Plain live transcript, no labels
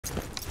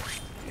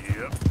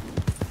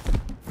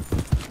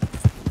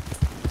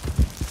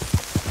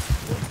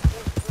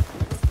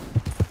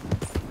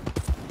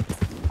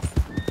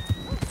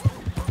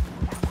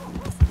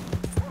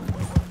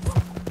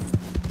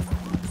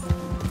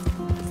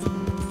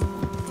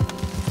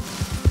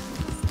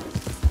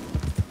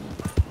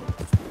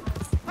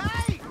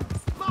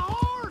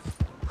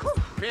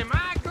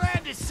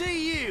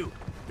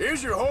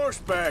Here's your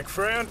horseback,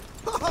 friend.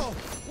 Oh,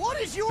 what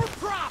is your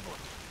problem?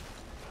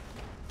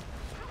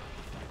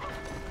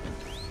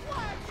 Why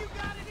have you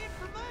got it in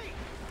for me?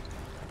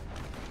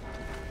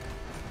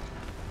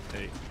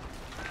 Hey.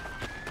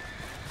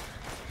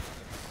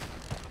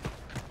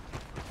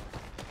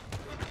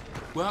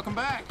 Welcome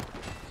back.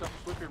 Something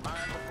slip your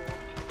mind before?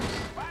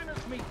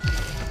 Finest meat.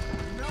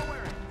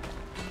 Nowhere.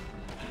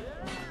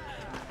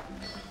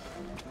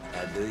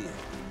 How do you?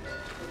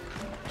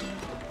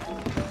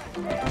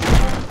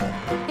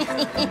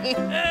 All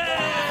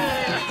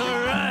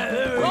right,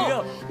 there we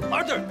go.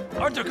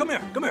 Arthur, come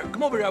here.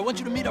 Come over here. I want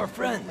you to meet our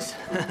friends.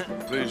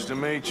 Pleased to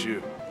meet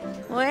you.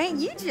 Well, ain't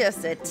you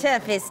just the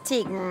toughest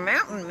teak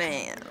mountain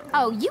man?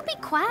 Oh, you be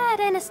quiet,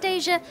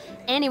 Anastasia.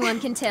 Anyone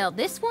can tell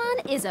this one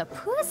is a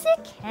pussy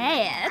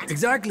cat.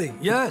 Exactly.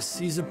 Yes,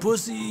 he's a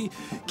pussy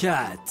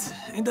cat.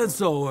 Ain't that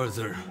so,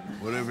 Arthur?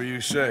 Whatever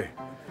you say.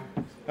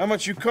 How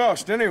much you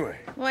cost, anyway?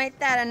 Well, ain't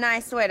that a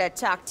nice way to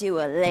talk to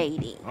a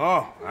lady?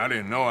 Oh, I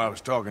didn't know I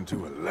was talking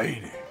to a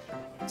lady.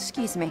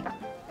 Excuse me.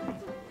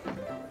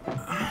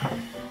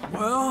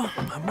 Well,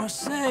 I must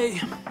say,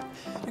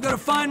 you got a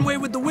fine way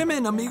with the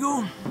women,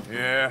 amigo.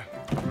 Yeah,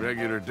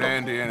 regular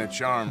dandy and a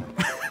charmer.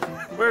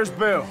 Where's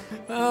Bill?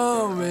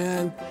 Oh,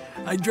 man.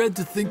 I dread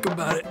to think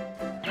about it.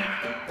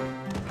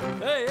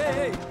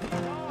 Hey!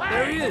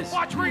 There he is.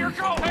 Watch where you're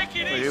going. Take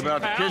it Are easy, you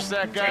about to pal. kiss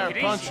that guy or Take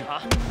it punch easy, him?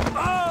 huh?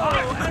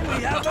 Oh, and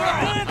we have our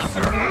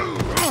answer.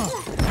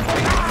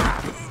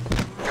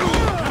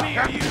 Come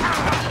here, you.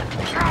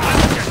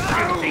 Let's just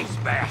shoot these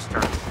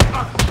bastards.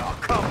 Oh,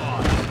 come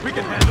on. We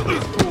can handle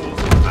these fools.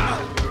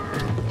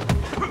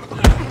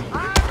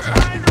 I'm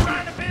trying to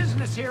run a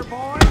business here,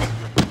 boys.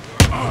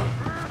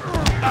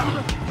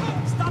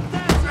 Stop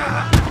that, sir.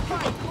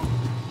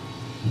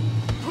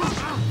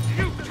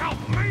 You tell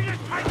me to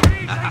take it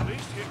easy. At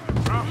least hit the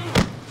drum.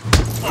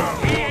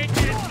 He ain't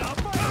getting up,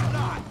 but I'm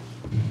not.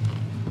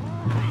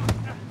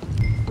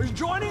 Are you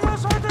joining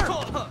us, Arthur?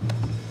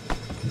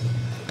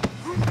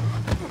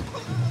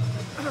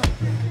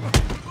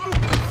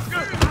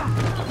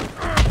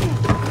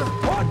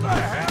 What the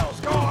hell's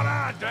going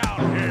on down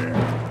here?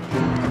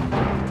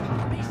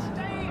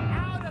 Stay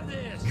out of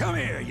this. Come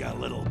here, you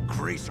little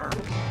greaser.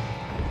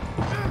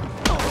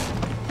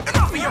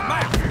 Enough of your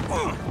mouth!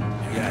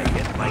 You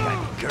hit like a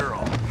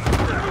girl.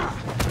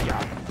 You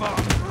bum.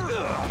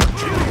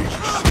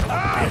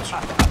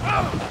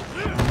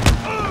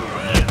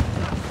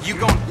 You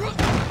gon'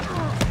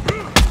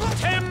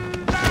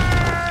 timber!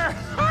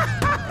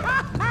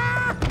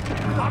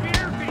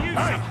 Javier, could use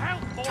some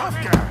help, boy. Tough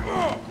guy.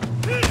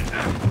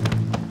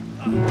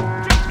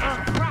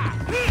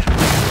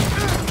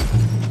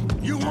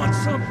 You want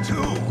some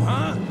too,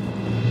 huh?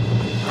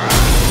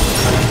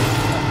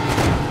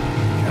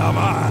 Come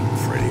on,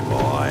 pretty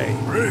boy.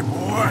 Pretty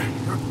boy?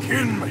 You're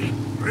kidding me.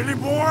 Pretty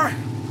boy?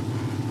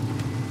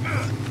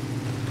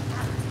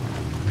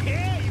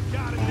 Yeah, you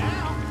got it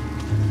now.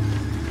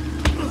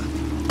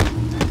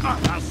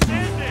 I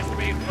said this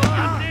before,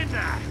 didn't I?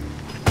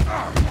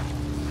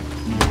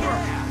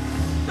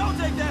 Don't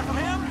take that from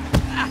him.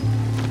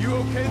 You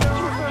okay there,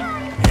 Arthur?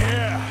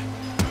 Yeah,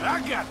 I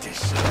got this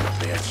son of a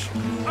bitch.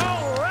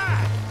 All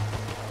right.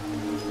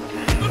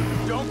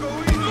 Don't go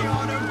easy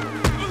on him.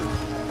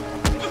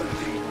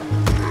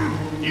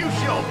 You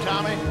show him,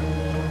 Tommy.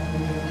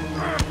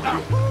 All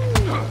right.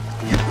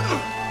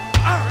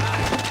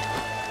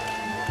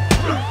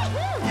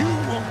 You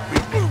won't be.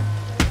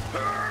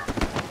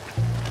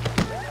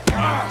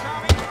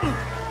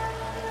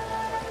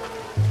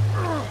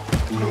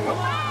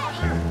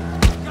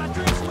 Got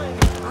drinks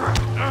later.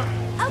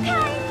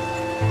 Okay.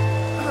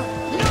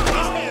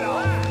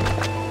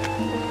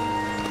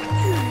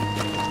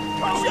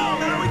 What the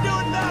are we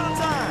doing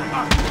Valentine?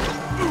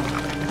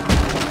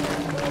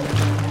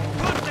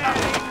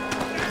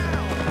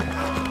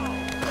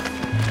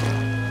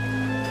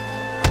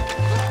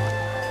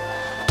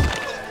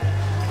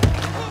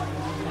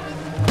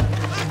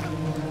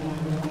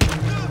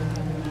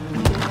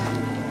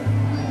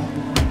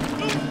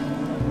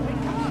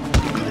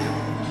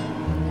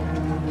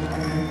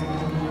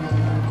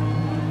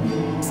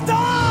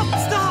 Stop!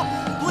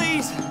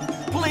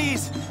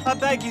 Please, I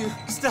beg you,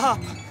 stop.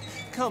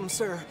 Come,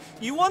 sir.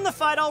 You won the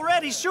fight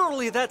already.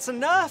 Surely that's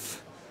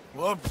enough.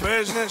 What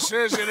business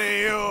is it of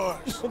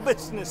yours? No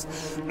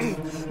business.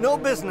 No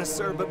business,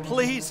 sir, but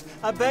please,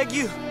 I beg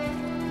you.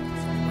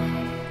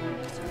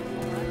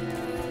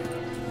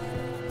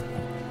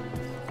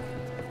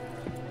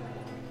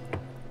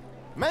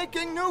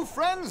 Making new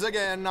friends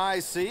again, I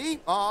see,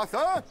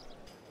 Arthur.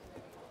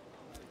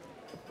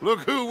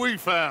 Look who we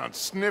found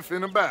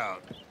sniffing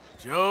about.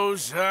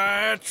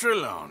 Josiah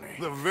Trelawney.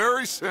 The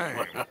very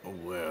same.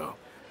 Well,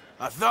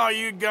 I thought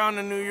you'd gone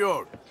to New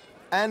York.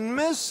 And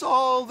miss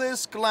all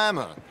this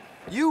glamour.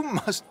 You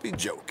must be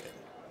joking.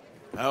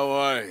 How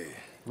are you?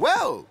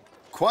 Well,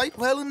 quite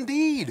well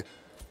indeed.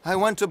 I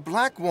went to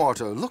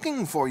Blackwater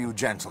looking for you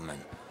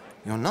gentlemen.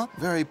 You're not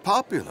very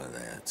popular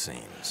there, it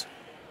seems.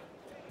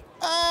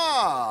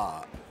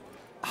 Ah,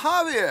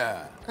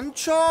 Javier and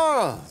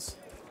Charles.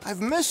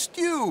 I've missed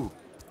you.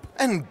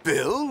 And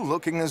Bill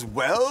looking as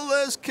well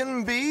as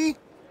can be.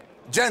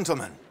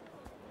 Gentlemen,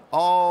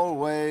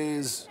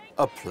 always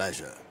a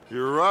pleasure.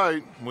 You're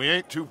right. We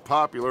ain't too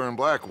popular in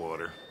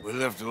Blackwater. We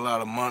left a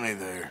lot of money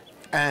there.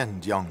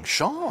 And young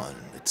Sean,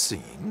 it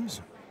seems.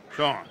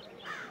 Sean,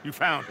 you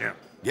found him.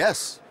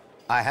 Yes,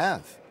 I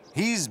have.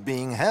 He's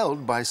being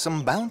held by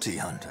some bounty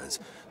hunters,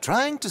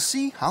 trying to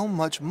see how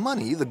much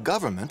money the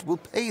government will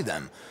pay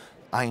them.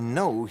 I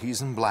know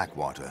he's in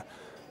Blackwater,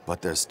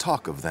 but there's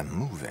talk of them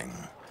moving.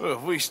 Well,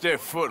 if we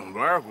step foot in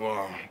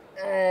Blackwater...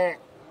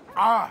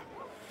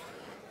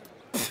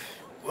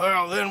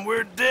 well, then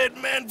we're dead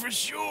men for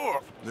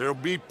sure. There'll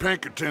be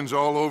Pinkertons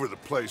all over the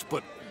place,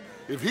 but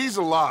if he's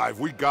alive,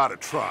 we gotta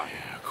try.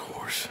 Yeah, of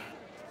course.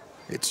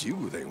 It's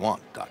you they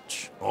want,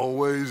 Dutch.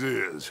 Always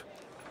is.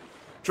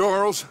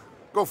 Charles,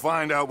 go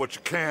find out what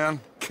you can,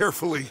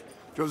 carefully.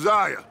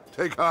 Josiah,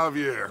 take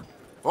Javier.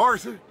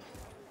 Arthur,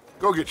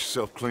 go get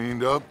yourself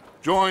cleaned up.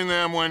 Join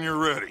them when you're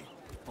ready.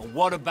 Well,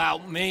 what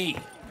about me?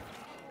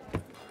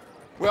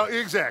 Well,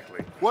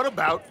 exactly. What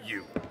about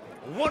you?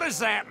 What does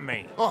that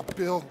mean? Oh,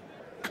 Bill,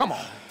 come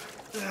on.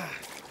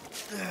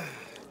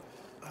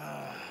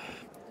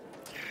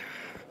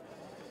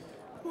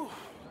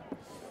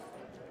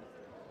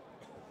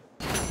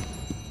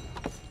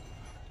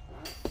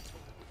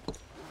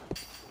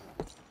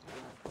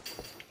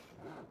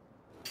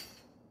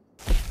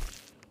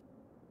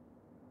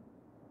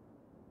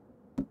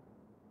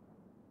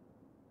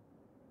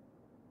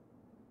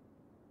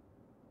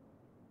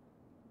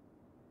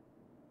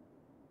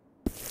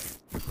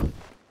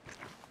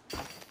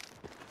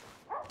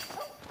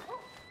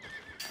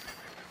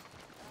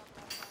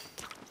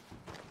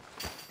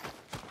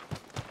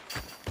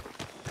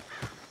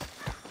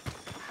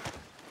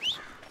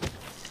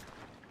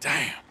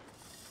 Damn.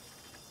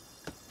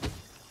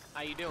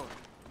 How you doing?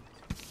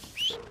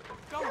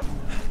 Go.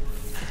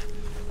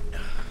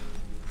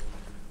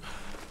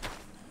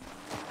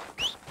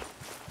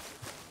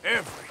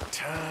 Every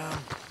time.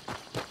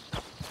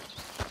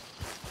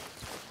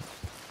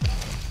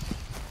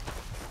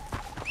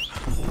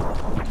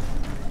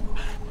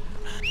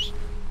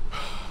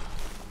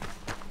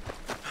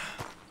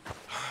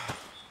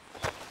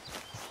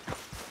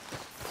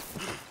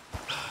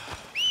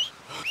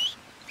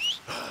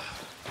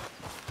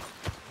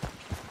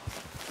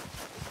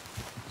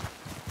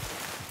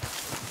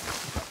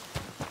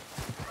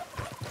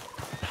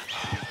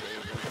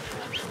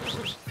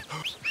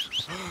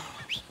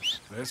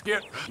 Let's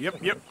get...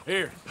 Yep,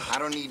 here. I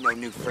don't need no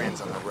new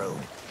friends on the road.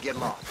 Get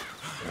lost.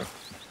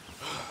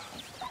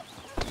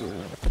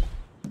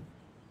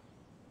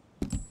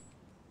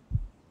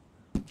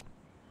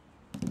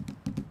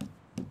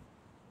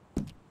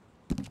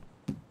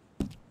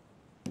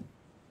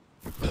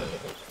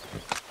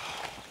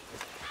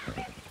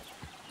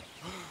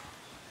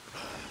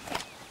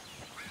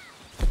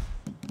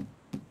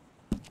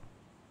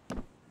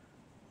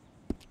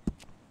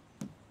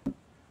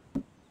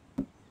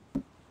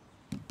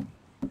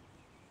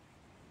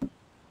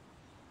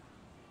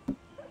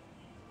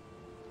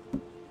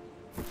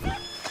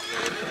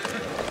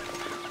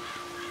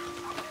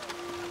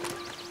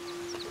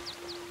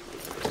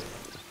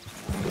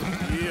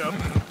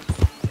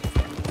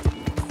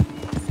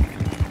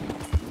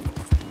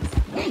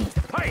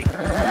 Hey!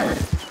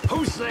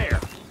 Who's there?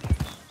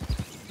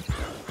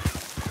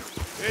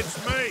 It's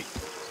me.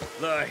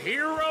 The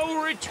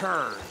hero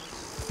returns.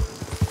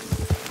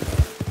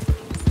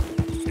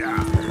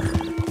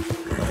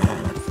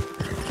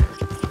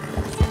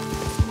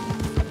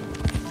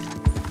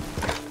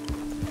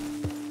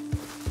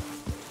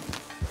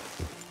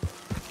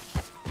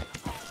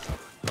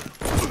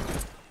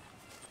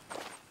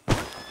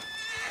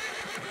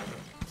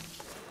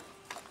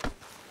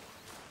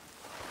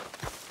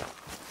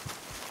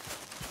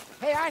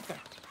 Hey, Arthur.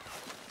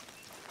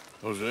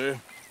 Jose,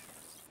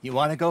 You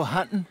want to go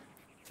hunting?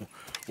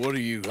 what are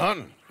you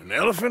hunting? An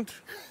elephant?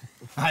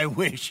 I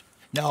wish.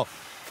 No.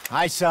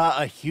 I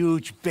saw a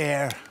huge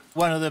bear.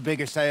 One of the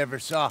biggest I ever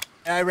saw.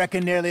 I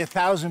reckon nearly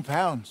 1,000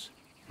 pounds.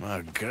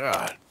 My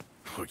God.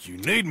 Look, you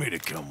need me to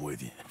come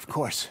with you. Of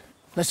course.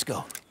 Let's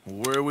go.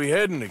 Where are we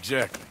heading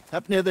exactly?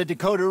 Up near the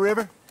Dakota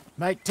River.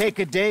 Might take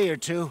a day or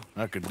two.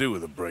 I could do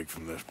with a break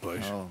from this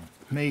place. Oh,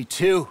 me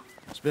too.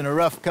 It's been a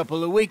rough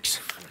couple of weeks.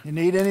 You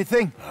need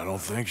anything? I don't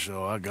think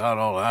so. I got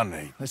all I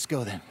need. Let's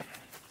go then.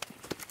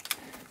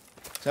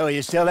 So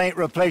you still ain't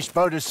replaced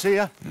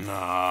Boadicea?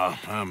 Nah,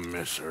 I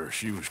miss her.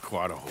 She was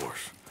quite a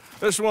horse.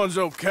 This one's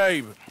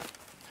okay, but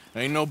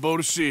ain't no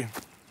Boadicea.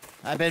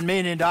 I've been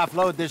meaning to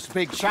offload this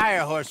big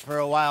Shire horse for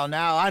a while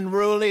now.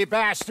 Unruly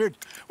bastard.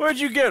 Where'd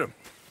you get him?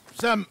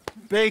 Some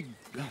big,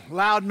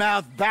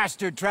 loudmouth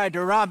bastard tried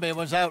to rob me and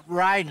was out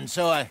riding,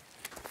 so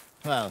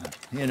well,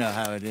 you know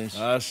how it is.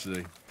 I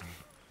see.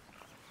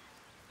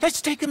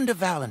 Let's take him to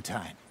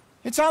Valentine.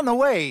 It's on the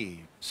way,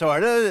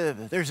 sorta.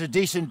 If there's a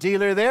decent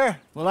dealer there,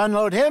 we'll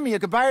unload him, you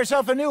could buy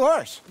yourself a new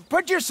horse.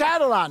 Put your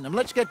saddle on him,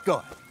 let's get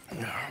going.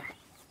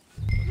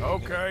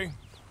 Okay.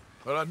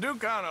 But I do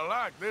kind of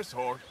like this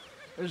horse.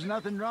 There's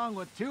nothing wrong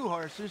with two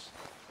horses,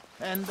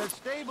 and the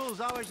stables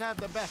always have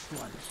the best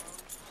ones.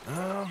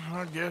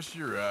 I guess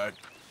you're right.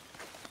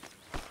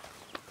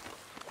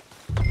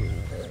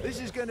 This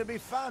is gonna be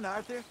fun,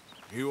 Arthur.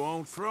 You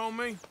won't throw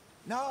me?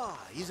 No,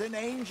 he's an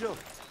angel,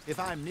 if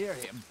I'm near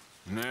him.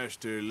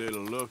 Nasty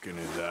little look in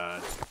his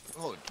eyes.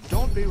 Oh,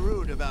 don't be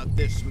rude about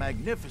this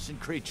magnificent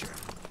creature.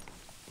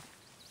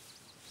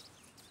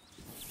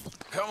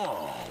 Come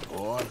on,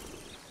 boy.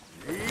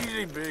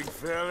 Easy, big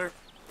feller.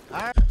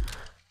 All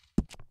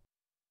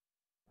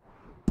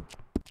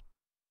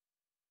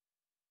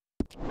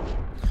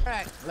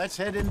right, let's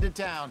head into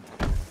town.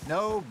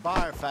 No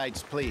bar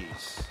fights,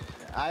 please.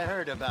 I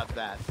heard about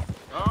that.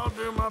 I'll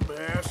do my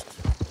best.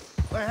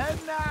 We're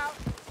heading out.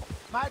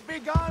 Might be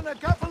gone a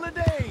couple of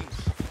days.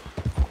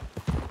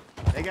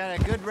 They got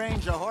a good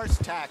range of horse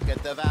tack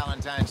at the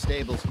Valentine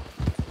stables.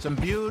 Some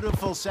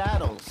beautiful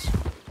saddles.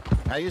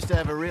 I used to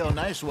have a real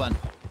nice one.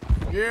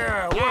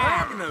 Yeah, what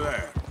happened to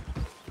that?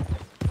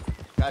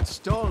 Got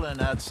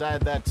stolen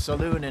outside that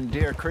saloon in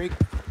Deer Creek.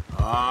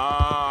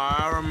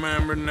 Ah, I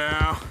remember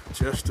now.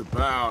 Just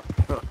about.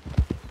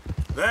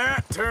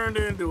 That turned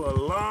into a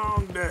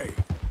long day.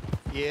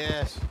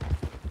 Yes.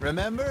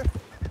 Remember?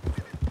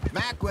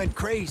 Mac went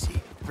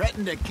crazy,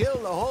 threatened to kill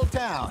the whole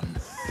town.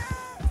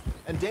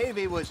 And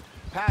Davy was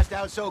passed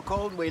out so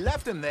cold we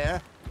left him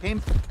there.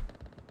 Came...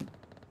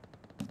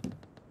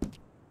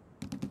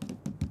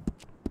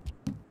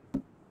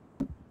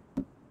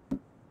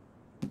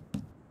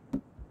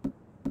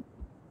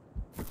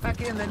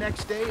 back in the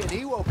next day, and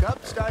he woke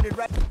up, started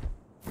back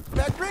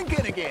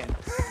drinking again.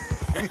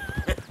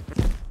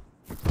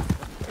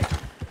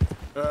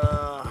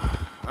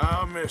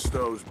 I'll miss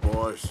those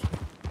boys.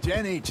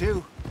 Jenny,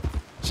 too.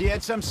 She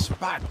had some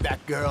spark,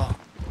 that girl.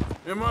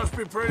 It must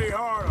be pretty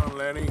hard on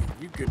Lenny.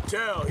 You could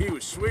tell he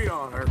was sweet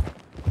on her.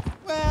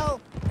 Well,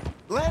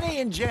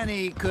 Lenny and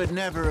Jenny could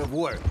never have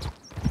worked.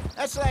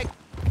 That's like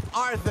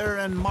Arthur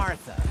and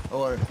Martha,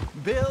 or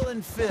Bill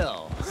and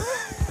Phil.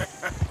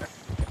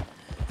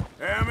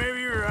 Yeah, maybe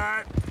you're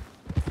right.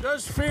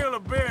 Does feel a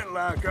bit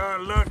like our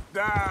luck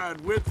died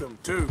with them,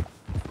 too.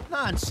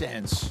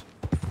 Nonsense.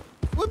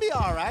 We'll be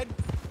all right.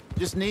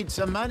 Just need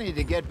some money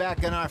to get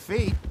back on our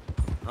feet.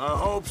 I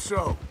hope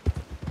so.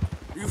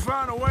 You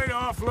found a way to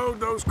offload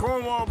those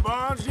Cornwall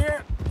bonds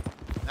yet?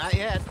 Not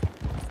yet.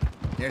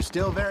 They're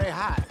still very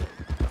hot.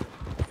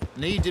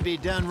 Need to be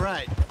done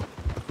right.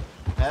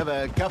 I have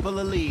a couple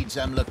of leads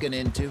I'm looking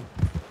into.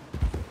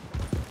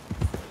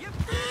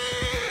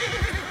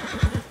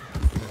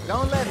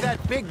 Don't let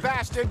that big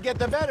bastard get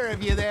the better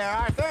of you there,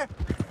 Arthur.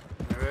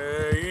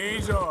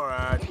 He's all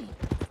right.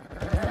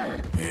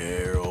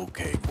 You're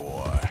okay,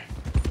 boy.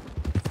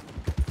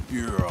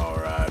 You're all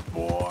right,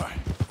 boy.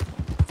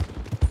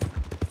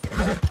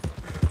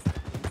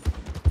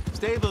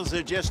 Stables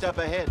are just up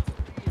ahead.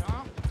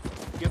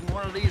 Give him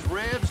one of these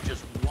ribs,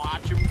 just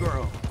watch him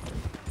grow.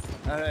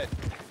 All right.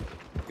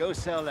 Go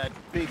sell that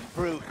big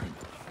brute.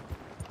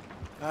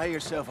 Buy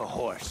yourself a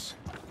horse.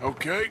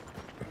 Okay.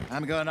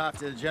 I'm going off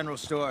to the general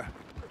store.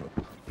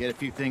 Get a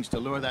few things to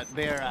lure that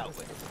bear out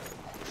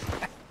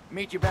with.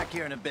 Meet you back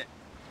here in a bit.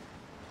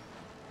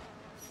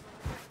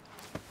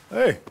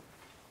 Hey,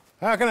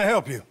 how can I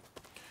help you?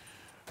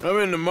 I'm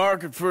in the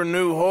market for a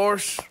new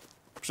horse.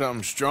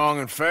 Something strong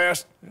and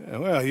fast. Yeah,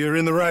 well, you're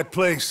in the right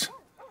place.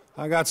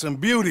 I got some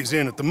beauties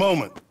in at the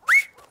moment.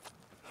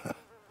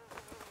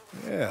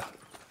 Yeah.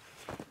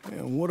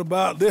 And what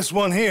about this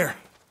one here?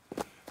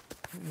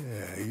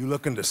 Yeah, you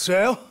looking to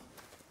sell?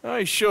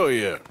 I show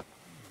you.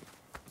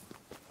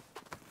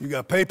 You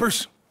got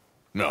papers?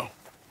 No.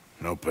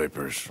 No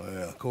papers.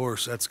 Well, of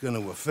course, that's gonna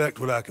affect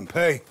what I can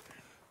pay.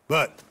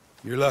 But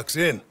your luck's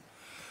in.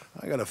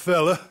 I got a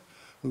fella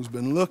who's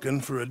been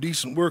looking for a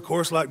decent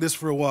workhorse like this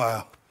for a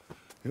while.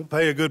 He'll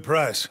pay a good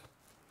price.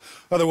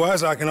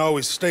 Otherwise, I can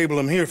always stable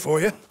him here for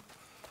you.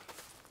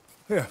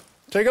 Here,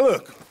 take a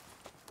look.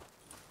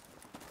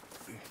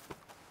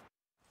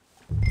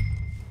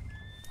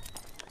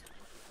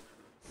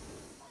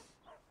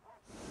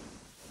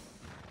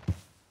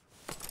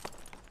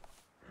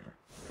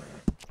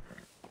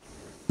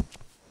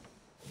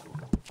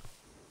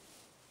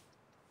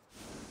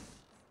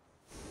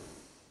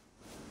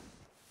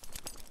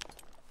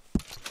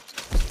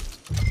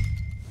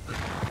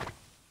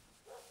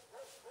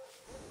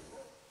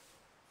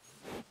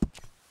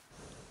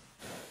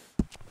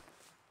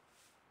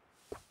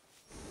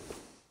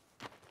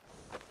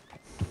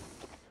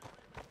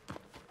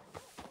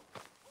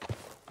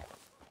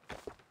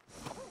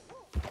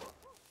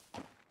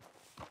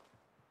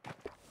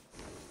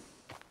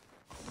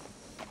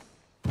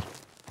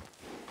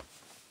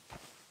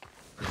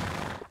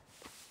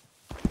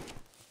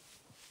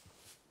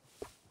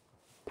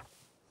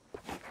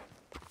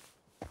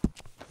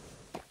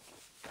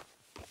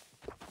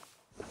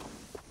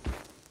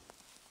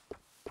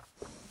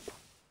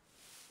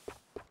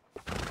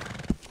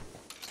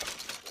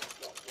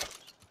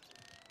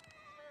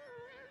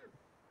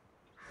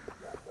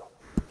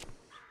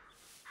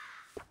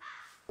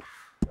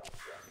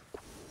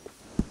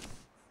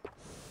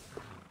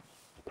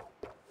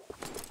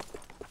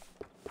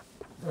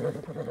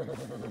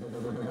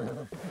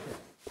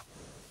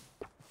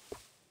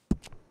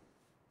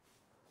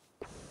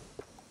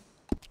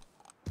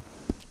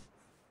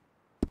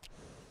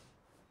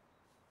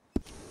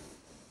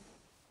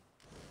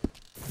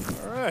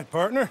 right,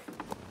 partner.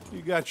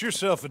 You got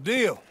yourself a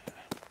deal.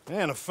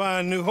 And a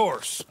fine new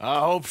horse. I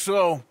hope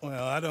so.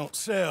 Well, I don't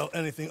sell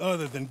anything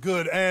other than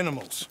good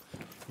animals.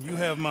 You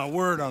have my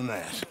word on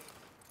that.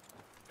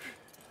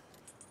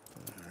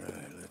 All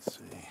right, let's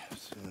see.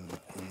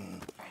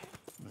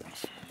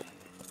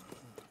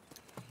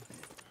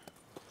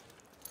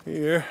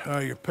 Here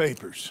are your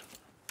papers.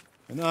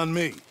 And on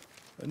me,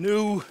 a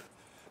new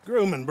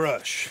grooming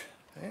brush.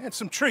 And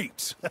some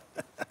treats.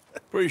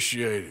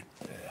 Appreciate it.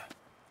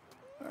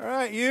 Yeah. All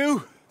right,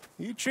 you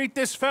treat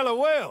this fella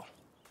well.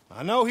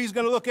 I know he's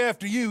gonna look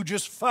after you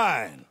just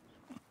fine.